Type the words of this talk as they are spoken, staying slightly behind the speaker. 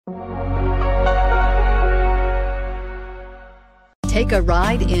Take a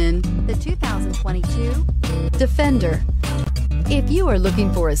ride in the 2022 Defender. If you are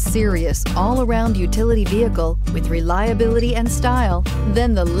looking for a serious, all-around utility vehicle with reliability and style,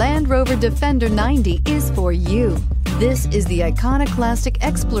 then the Land Rover Defender 90 is for you. This is the iconoclastic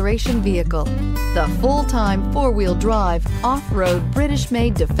exploration vehicle. The full-time four-wheel drive, off-road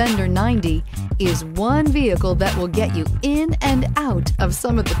British-made Defender 90 is one vehicle that will get you in and out of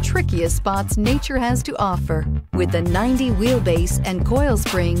some of the trickiest spots nature has to offer. With a 90 wheelbase and coil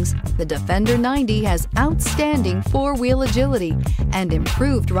springs, the Defender 90 has outstanding four-wheel agility and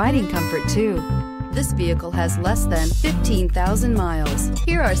improved riding comfort too. This vehicle has less than 15,000 miles.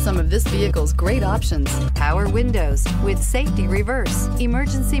 Here are some of this vehicle's great options: power windows with safety reverse,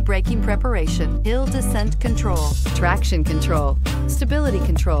 emergency braking preparation, hill descent control, traction control, stability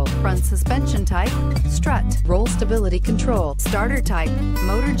control, front suspension type, strut, roll stability control, starter type,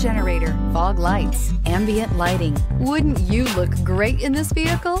 motor generator, fog lights, ambient lighting. Wouldn't you look great in this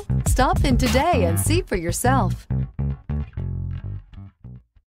vehicle? Stop in today and see for yourself.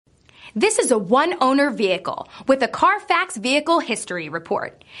 This is a one-owner vehicle with a CARFAX Vehicle History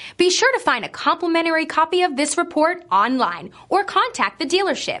Report. Be sure to find a complimentary copy of this report online or contact the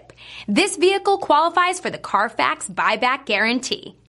dealership. This vehicle qualifies for the CARFAX Buyback Guarantee.